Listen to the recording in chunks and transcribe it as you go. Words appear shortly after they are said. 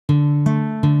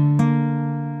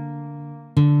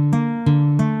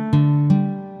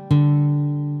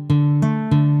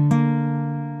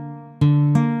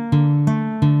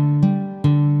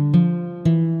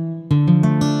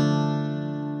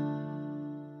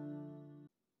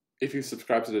If you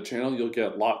subscribe to the channel, you'll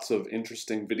get lots of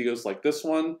interesting videos like this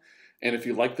one. And if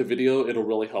you like the video, it'll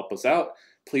really help us out.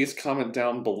 Please comment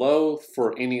down below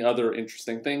for any other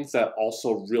interesting things that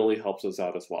also really helps us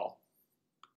out as well.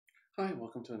 Hi,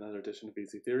 welcome to another edition of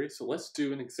Easy Theory. So let's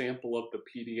do an example of the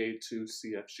PDA to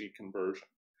CFG conversion.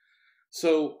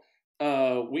 So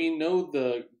we know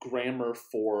the grammar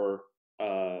for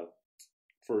 0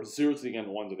 to the n,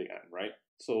 1 to the n, right?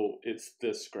 So it's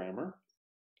this grammar.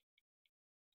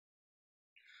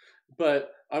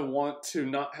 But I want to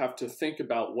not have to think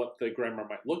about what the grammar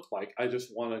might look like. I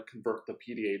just want to convert the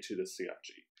PDA to the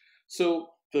CFG.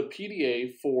 So the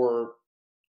PDA for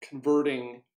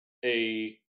converting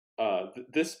this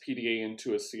PDA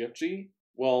into a CFG,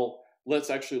 well, let's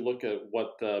actually look at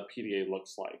what the PDA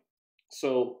looks like.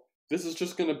 So this is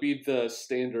just going to be the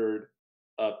standard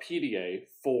PDA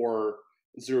for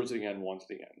 0 to the n, 1 to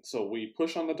the n. So we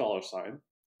push on the $sign.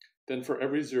 Then for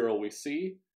every 0 we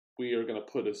see, we are going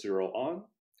to put a 0 on.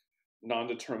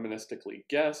 Non-deterministically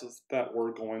guesses that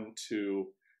we're going to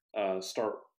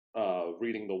start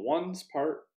reading the ones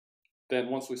part. Then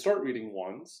once we start reading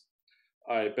ones,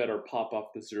 I better pop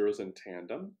off the zeros in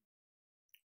tandem.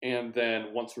 And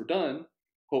then once we're done,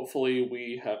 hopefully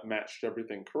we have matched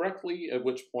everything correctly, at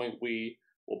which point we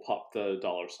will pop the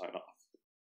 $sign off.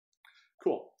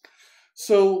 Cool.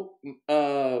 So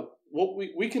what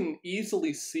we can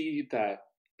easily see that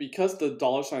because the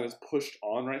 $sign is pushed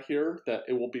on right here, that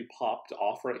it will be popped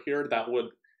off right here. That would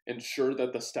ensure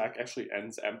that the stack actually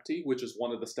ends empty, which is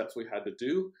one of the steps we had to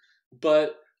do.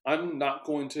 But I'm not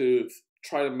going to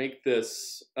try to make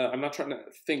this, I'm not trying to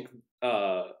think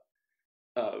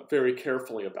very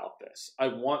carefully about this. I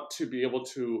want to be able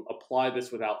to apply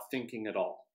this without thinking at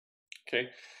all, okay?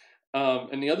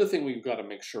 And the other thing we've got to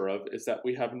make sure of is that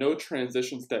we have no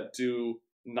transitions that do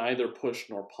neither push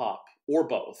nor pop, or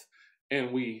both.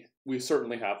 And we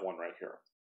certainly have one right here.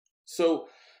 So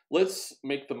let's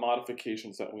make the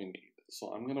modifications that we need.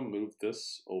 So I'm going to move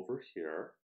this over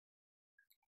here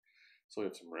so we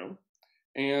have some room.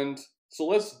 And so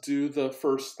let's do the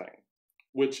first thing,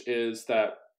 which is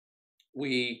that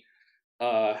we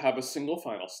have a single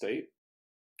final state.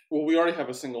 Well, we already have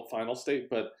a single final state,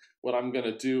 but what I'm going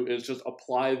to do is just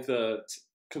apply the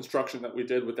construction that we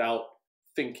did without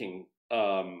thinking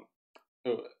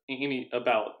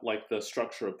about like the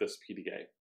structure of this PDA.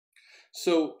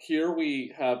 So here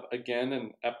we have again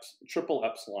an triple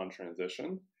epsilon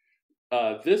transition.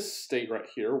 This state right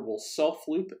here will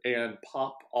self-loop and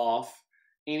pop off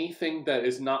anything that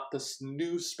is not this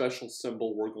new special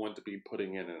symbol we're going to be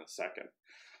putting in a second.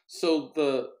 So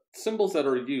the symbols that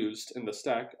are used in the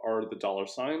stack are the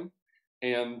 $sign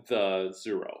and the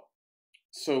 0.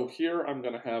 So here I'm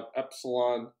going to have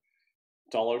epsilon,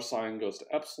 $sign goes to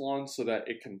epsilon so that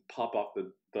it can pop off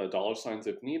the $signs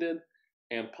if needed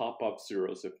and pop off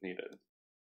zeros if needed.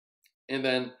 And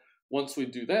then once we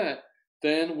do that,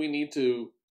 then we need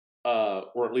to,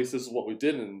 or at least this is what we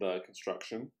did in the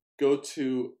construction, go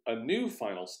to a new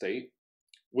final state,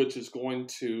 which is going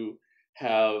to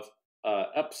have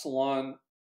epsilon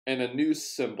and a new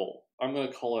symbol. I'm going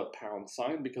to call it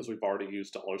 $sign because we've already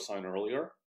used $sign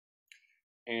earlier,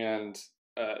 and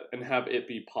have it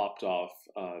be popped off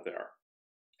there.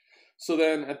 So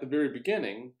then at the very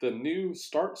beginning, the new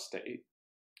start state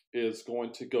is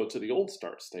going to go to the old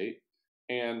start state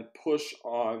and push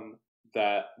on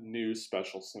that new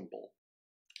special symbol.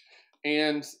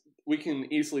 And we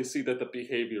can easily see that the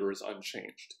behavior is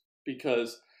unchanged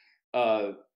because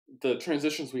the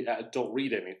transitions we add don't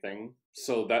read anything,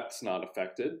 so that's not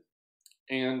affected.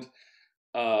 And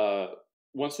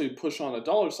once we push on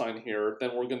a $sign here,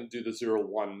 then we're going to do the 0,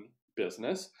 1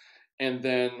 business. And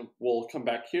then we'll come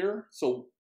back here. So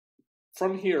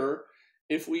from here,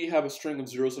 if we have a string of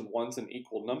zeros and ones in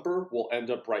equal number, we'll end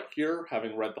up right here,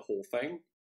 having read the whole thing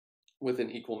with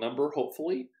an equal number,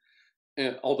 hopefully.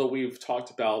 And although we've talked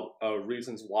about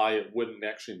reasons why it wouldn't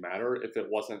actually matter if it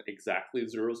wasn't exactly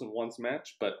zeros and ones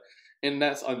match, and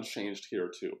that's unchanged here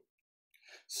too.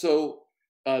 So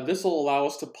this will allow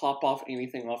us to pop off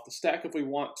anything off the stack if we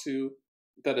want to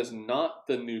that is not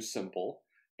the new symbol,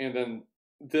 and then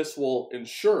this will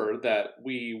ensure that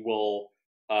we will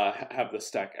have the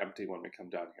stack empty when we come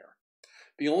down here.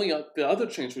 The other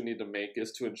change we need to make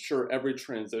is to ensure every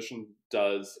transition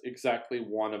does exactly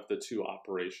one of the two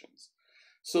operations.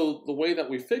 So the way that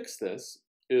we fix this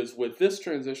is with this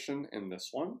transition and this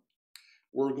one,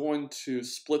 we're going to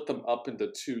split them up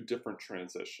into two different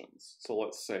transitions. So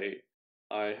let's say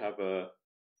I have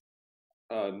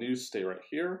a new state right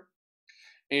here,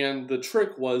 and the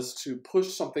trick was to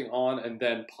push something on and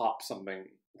then pop something,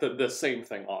 the same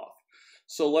thing off.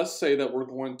 So let's say that we're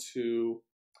going to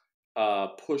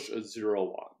push a 0,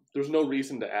 1. There's no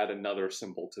reason to add another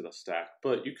symbol to the stack,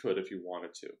 but you could if you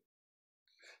wanted to.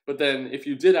 But then if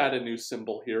you did add a new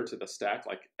symbol here to the stack,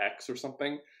 like X or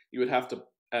something, you would have to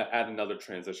add another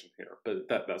transition here, but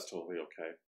that's totally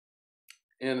okay.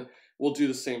 And we'll do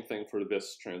the same thing for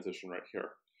this transition right here.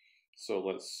 So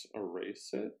let's erase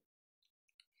it,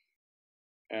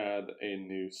 add a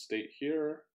new state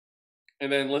here,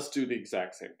 and then let's do the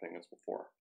exact same thing as before.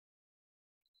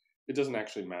 It doesn't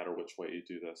actually matter which way you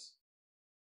do this.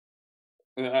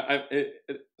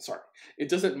 Sorry, it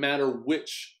doesn't matter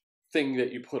which thing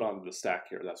that you put onto the stack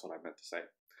here. That's what I meant to say.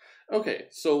 Okay,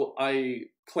 so I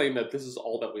claim that this is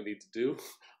all that we need to do,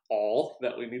 all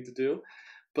that we need to do.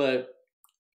 But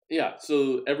yeah,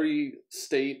 so every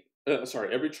state,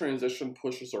 every transition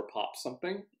pushes or pops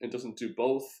something. It doesn't do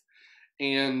both.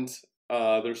 And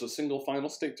there's a single final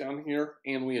state down here,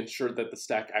 and we ensure that the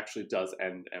stack actually does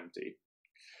end empty.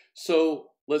 So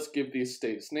let's give these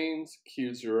states names: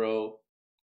 Q0,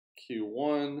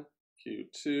 Q1,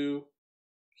 Q2,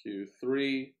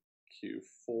 Q3,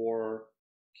 Q4,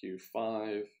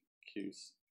 Q5,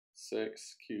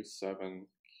 Q6, Q7,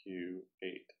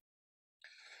 Q8.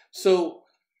 So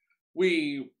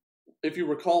if you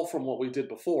recall from what we did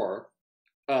before,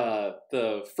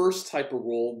 the first type of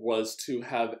rule was to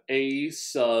have a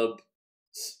sub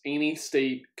any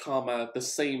state, comma, the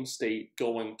same state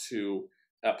going to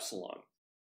epsilon.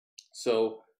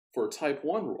 So for type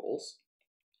 1 rules,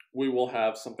 we will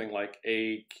have something like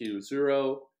a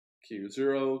Q0,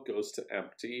 Q0 goes to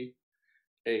empty,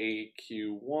 a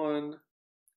Q1,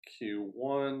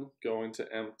 Q1 going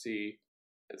to empty,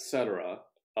 etc.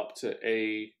 up to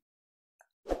a,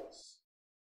 make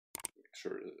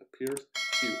sure it appears,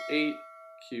 Q8,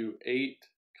 Q8,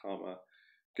 comma,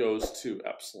 goes to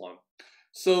epsilon.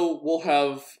 So we'll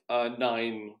have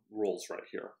 9 rules right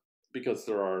here, because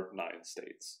there are 9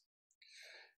 states.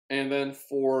 And then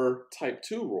for type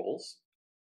 2 rules,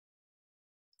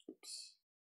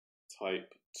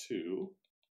 type 2,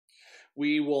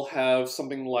 we will have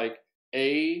something like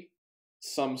a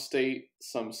some state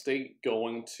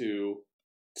going to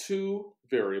 2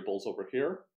 variables over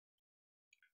here,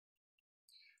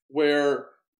 where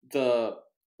the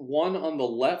one on the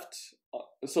left,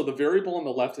 so the variable on the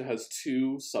left, it has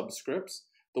 2 subscripts.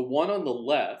 The one on the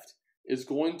left is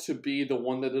going to be the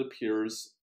one that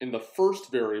appears in the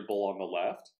first variable on the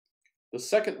left. The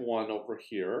second one over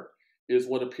here is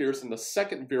what appears in the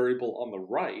second variable on the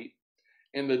right,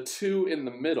 and the 2 in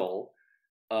the middle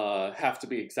have to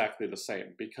be exactly the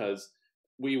same, because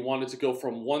we wanted to go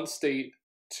from one state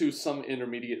to some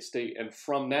intermediate state, and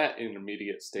from that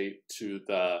intermediate state to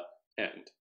the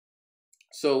end.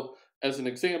 So as an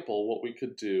example, what we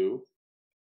could do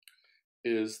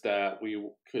is that we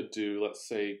could do, let's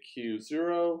say,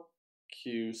 Q0,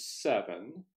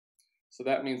 Q7. So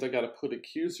that means I got to put a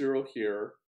Q0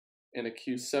 here and a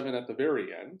Q7 at the very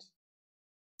end.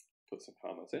 Put some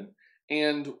commas in.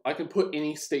 And I can put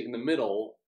any state in the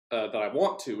middle that I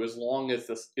want to, as long as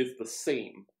this is the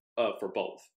same for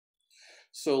both.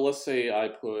 So let's say I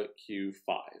put Q5.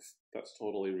 That's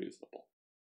totally reasonable.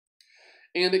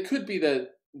 And it could be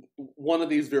that one of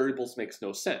these variables makes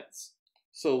no sense.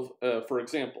 So for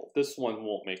example, this one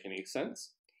won't make any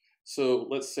sense. So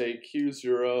let's say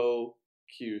Q0,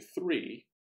 Q3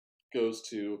 goes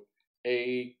to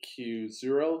a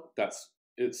Q0.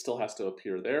 It still has to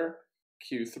appear there.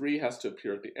 Q3 has to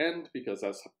appear at the end, because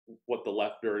that's what the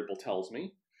left variable tells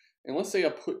me. And let's say I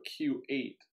put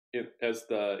Q8 as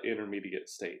the intermediate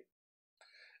state.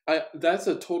 That's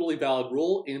a totally valid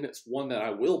rule, and it's one that I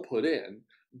will put in,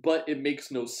 but it makes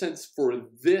no sense for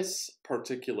this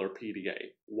particular PDA.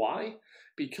 Why?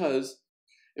 Because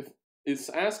if it's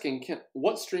asking,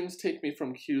 what strings take me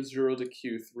from Q0 to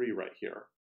Q3 right here?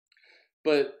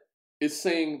 But it's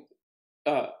saying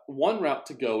one route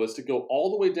to go is to go all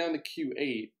the way down to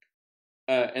Q8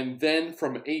 and then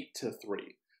from 8 to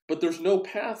 3. But there's no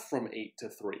path from 8 to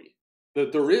 3.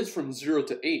 There is from 0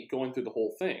 to 8 going through the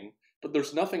whole thing, but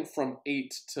there's nothing from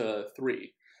 8 to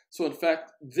 3. So in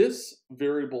fact, this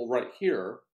variable right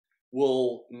here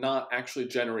will not actually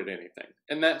generate anything.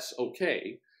 And that's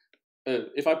okay.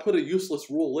 If I put a useless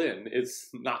rule in, it's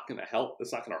not going to help.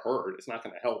 It's not going to hurt. It's not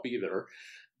going to help either.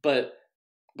 But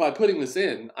by putting this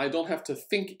in, I don't have to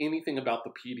think anything about the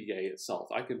PDA itself.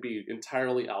 I can be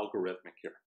entirely algorithmic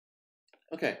here.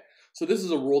 Okay, so this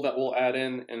is a rule that we'll add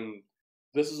in, and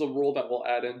this is a rule that we'll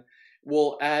add in.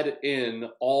 We'll add in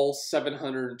all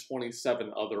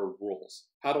 727 other rules.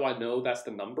 How do I know that's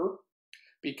the number?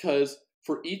 Because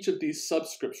for each of these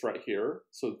subscripts right here,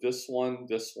 so this one,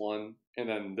 and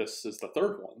then this is the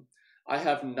third one, I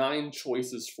have 9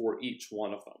 choices for each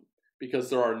one of them, because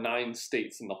there are 9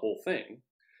 states in the whole thing.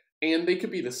 And they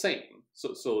could be the same.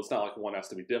 So it's not like one has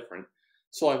to be different.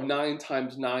 So I have 9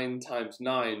 times 9 times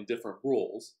 9 different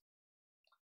rules.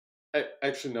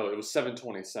 Actually, no, it was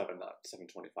 727, not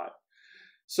 725.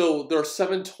 So there are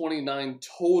 729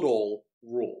 total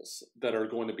rules that are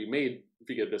going to be made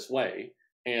via this way.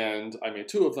 And I made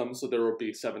 2 of them, so there will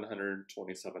be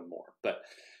 727 more. But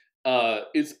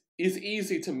it's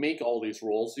easy to make all these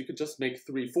rules. You could just make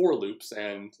 3 for loops,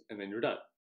 and then you're done.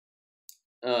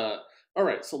 All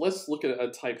right, so let's look at a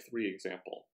type 3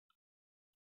 example.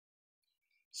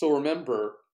 So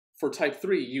remember, for type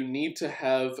 3, you need to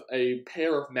have a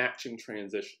pair of matching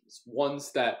transitions,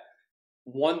 ones that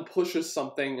one pushes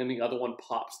something and the other one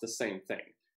pops the same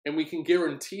thing. And we can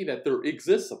guarantee that there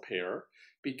exists a pair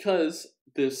because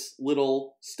this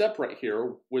little step right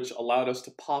here, which allowed us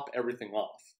to pop everything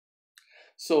off.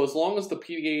 So as long as the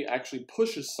PDA actually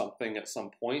pushes something at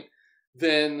some point,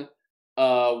 then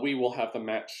we will have the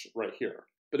match right here.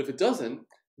 But if it doesn't,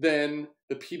 then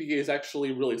the PDA is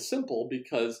actually really simple,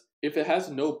 because if it has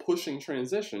no pushing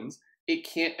transitions, it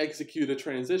can't execute a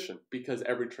transition because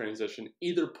every transition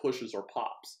either pushes or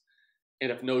pops.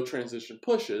 And if no transition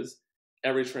pushes,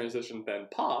 every transition then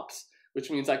pops, which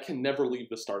means I can never leave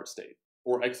the start state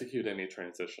or execute any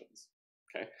transitions.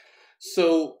 Okay,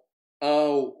 so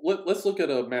let's look at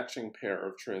a matching pair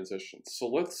of transitions. So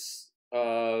let's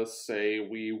say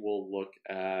we will look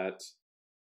at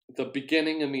the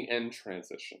beginning and the end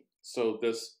transition. So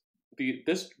this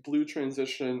blue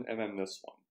transition and then this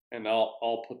one. And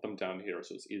I'll put them down here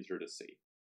so it's easier to see.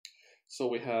 So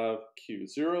we have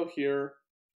Q0 here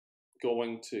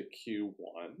going to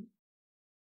Q1,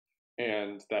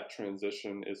 and that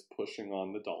transition is pushing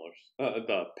on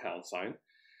the pound sign.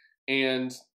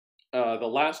 And the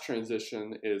last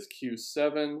transition is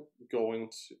Q7 going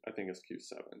to, I think it's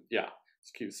Q7. Yeah,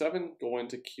 it's Q7 going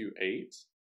to Q8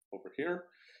 over here.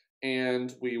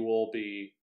 And we will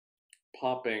be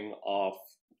popping off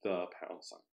the pound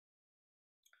sign.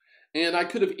 And I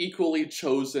could have equally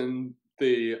chosen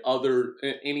any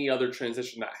other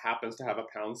transition that happens to have a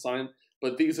pound sign,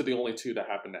 but these are the only 2 that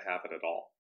happen to have it at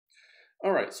all.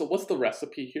 All right, so what's the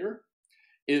recipe here?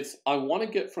 I want to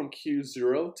get from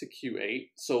Q0 to Q8.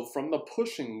 So from the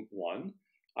pushing one,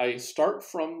 I start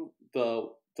from the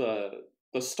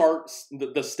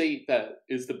state that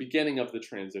is the beginning of the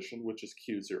transition, which is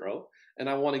Q0, and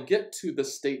I want to get to the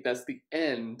state that's the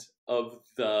end of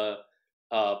the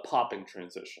popping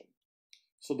transition.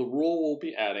 So the rule we'll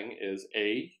be adding is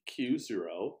a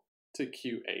Q0 to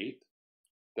Q8.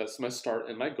 That's my start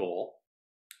and my goal.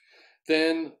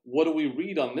 Then what do we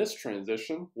read on this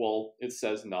transition? Well, it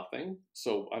says nothing,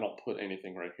 so I don't put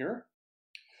anything right here.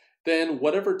 Then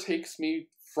whatever takes me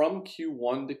from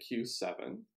Q1 to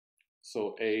Q7,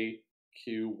 so a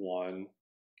Q1,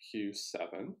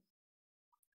 Q7.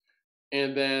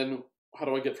 And then how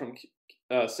do I get from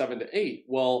 7 to 8?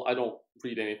 Well, I don't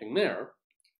read anything there,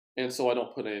 and so I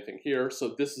don't put anything here.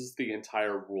 So this is the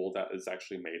entire rule that is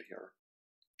actually made here.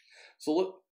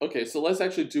 So let's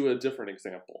actually do a different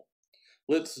example.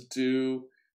 Let's do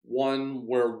one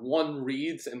where one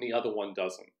reads and the other one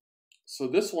doesn't. So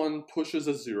this one pushes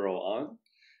a 0 on,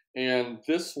 and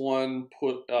this one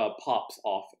pops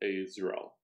off a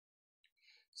 0.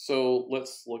 So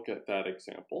let's look at that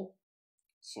example.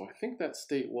 So I think that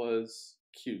state was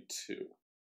Q2.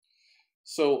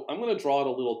 So I'm going to draw it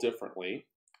a little differently.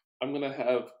 I'm going to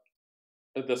have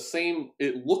the same,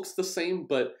 it looks the same,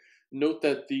 but note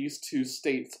that these 2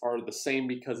 states are the same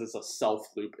because it's a self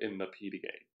loop in the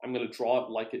PDA. I'm going to draw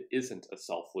it like it isn't a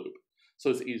self loop, so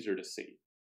it's easier to see.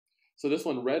 So this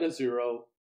one read a 0,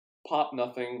 popped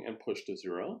nothing, and pushed a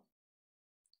 0.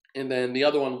 And then the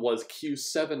other one was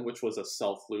Q7, which was a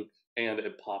self loop, and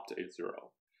it popped a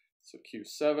 0. So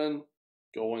Q7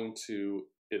 going to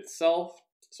itself.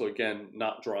 So again,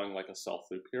 not drawing like a self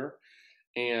loop here.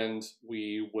 And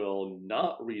we will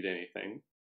not read anything,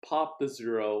 pop the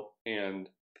 0, and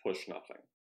push nothing.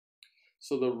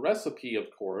 So the recipe, of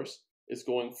course, is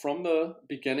going from the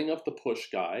beginning of the push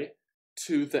guy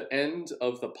to the end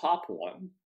of the pop one.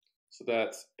 So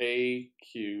that's a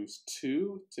Q2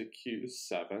 to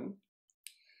Q7.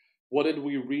 What did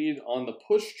we read on the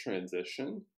push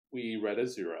transition? We read a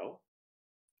 0.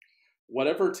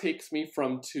 Whatever takes me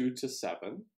from 2 to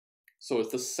 7, so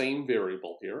it's the same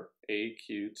variable here, a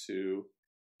Q2,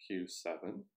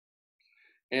 Q7.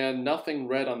 And nothing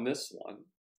read on this one,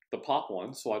 the pop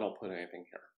one, so I don't put anything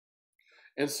here.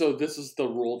 And so this is the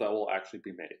rule that will actually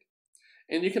be made.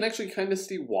 And you can actually kind of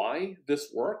see why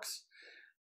this works.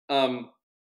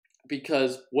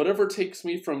 Because whatever takes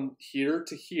me from here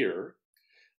to here,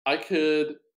 I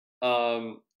could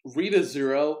read a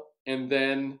 0 and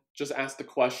then just ask the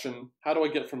question, how do I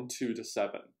get from 2 to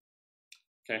 7?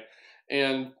 Okay,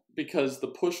 and because the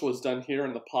push was done here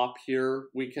and the pop here,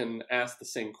 we can ask the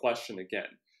same question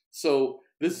again. So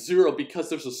this 0, because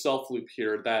there's a self loop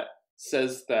here that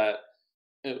says that,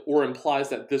 or implies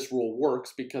that this rule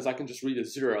works, because I can just read a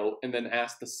 0 and then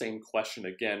ask the same question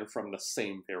again from the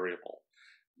same variable,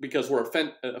 because we're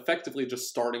effectively just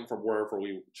starting from wherever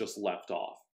we just left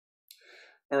off.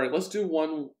 All right, let's do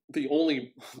the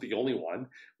only one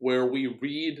where we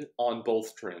read on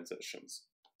both transitions.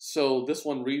 So this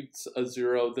one reads a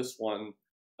 0, this one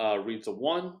reads a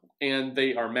 1, and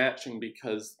they are matching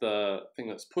because the thing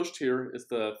that's pushed here is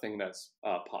the thing that's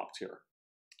popped here.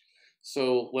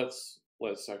 So let's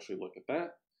actually look at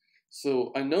that.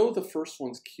 So I know the first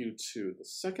one's Q2, the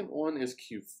second one is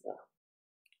Q4.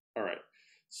 All right,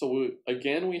 so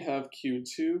again we have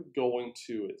Q2 going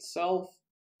to itself,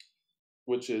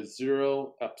 which is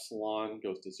 0, epsilon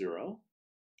goes to 0.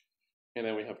 And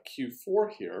then we have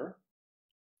Q4 here,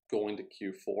 going to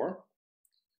Q4,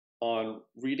 on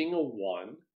reading a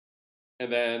 1,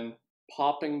 and then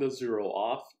popping the 0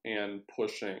 off and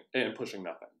pushing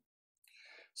nothing.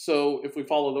 So if we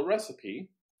follow the recipe,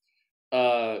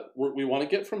 we want to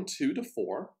get from 2 to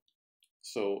 4.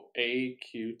 So A,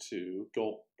 Q2,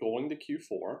 going to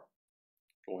Q4,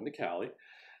 going to Cali.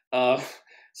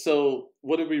 So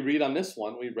what did we read on this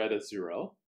one? We read a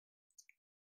 0.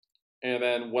 And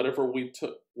then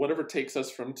whatever takes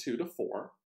us from 2 to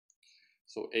 4.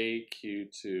 So A,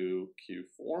 Q2,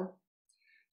 Q4.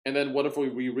 And then whatever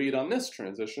we read on this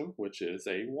transition, which is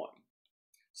a 1.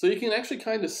 So you can actually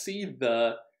kind of see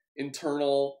the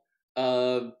internal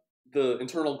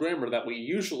grammar that we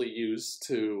usually use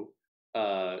to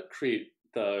create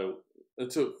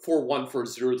for 1 for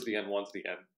 0 to the n, 1 to the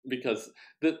n, because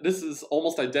this is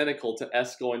almost identical to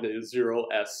s going to 0,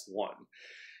 s1.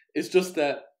 It's just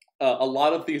that a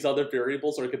lot of these other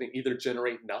variables are going to either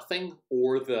generate nothing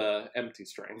or the empty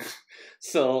string.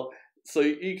 So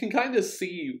you can kind of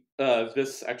see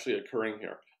this actually occurring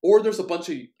here. Or there's a bunch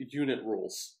of unit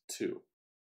rules too.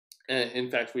 And in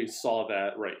fact, we saw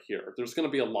that right here. There's going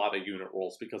to be a lot of unit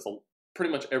rules because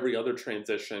pretty much every other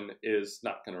transition is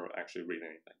not going to actually read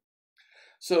anything.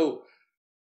 So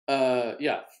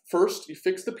yeah, first you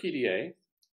fix the PDA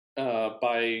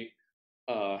by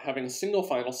having a single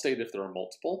final state if there are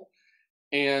multiple,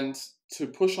 and to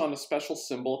push on a special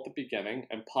symbol at the beginning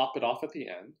and pop it off at the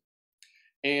end,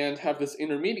 and have this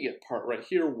intermediate part right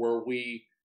here where we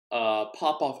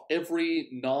pop off every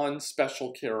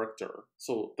non-special character.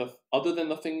 So other than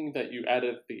the thing that you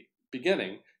added at the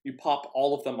beginning, you pop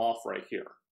all of them off right here.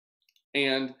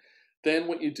 And then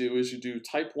what you do is you do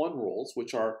type 1 rules,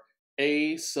 which are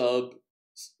A sub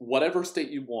whatever state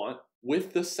you want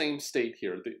with the same state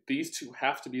here. These two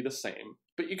have to be the same,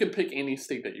 but you can pick any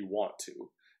state that you want to,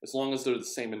 as long as they're the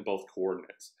same in both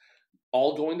coordinates.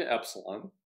 All going to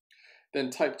epsilon. Then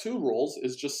type 2 rules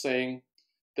is just saying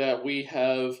that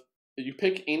you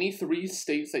pick any 3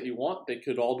 states that you want. They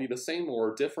could all be the same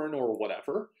or different or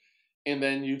whatever. And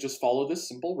then you just follow this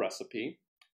simple recipe.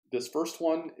 This first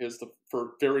one is the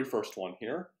very first one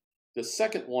here. The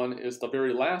second one is the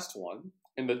very last one.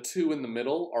 And the 2 in the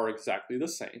middle are exactly the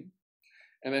same.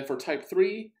 And then for type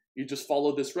 3, you just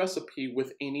follow this recipe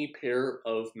with any pair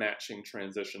of matching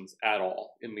transitions at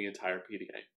all in the entire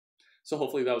PDA. So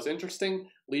hopefully that was interesting.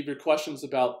 Leave your questions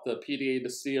about the PDA to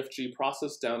CFG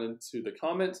process down into the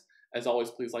comments. As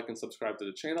always, please like and subscribe to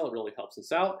the channel. It really helps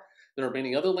us out. There are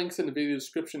many other links in the video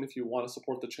description if you want to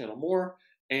support the channel more.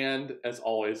 And as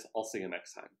always, I'll see you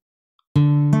next time.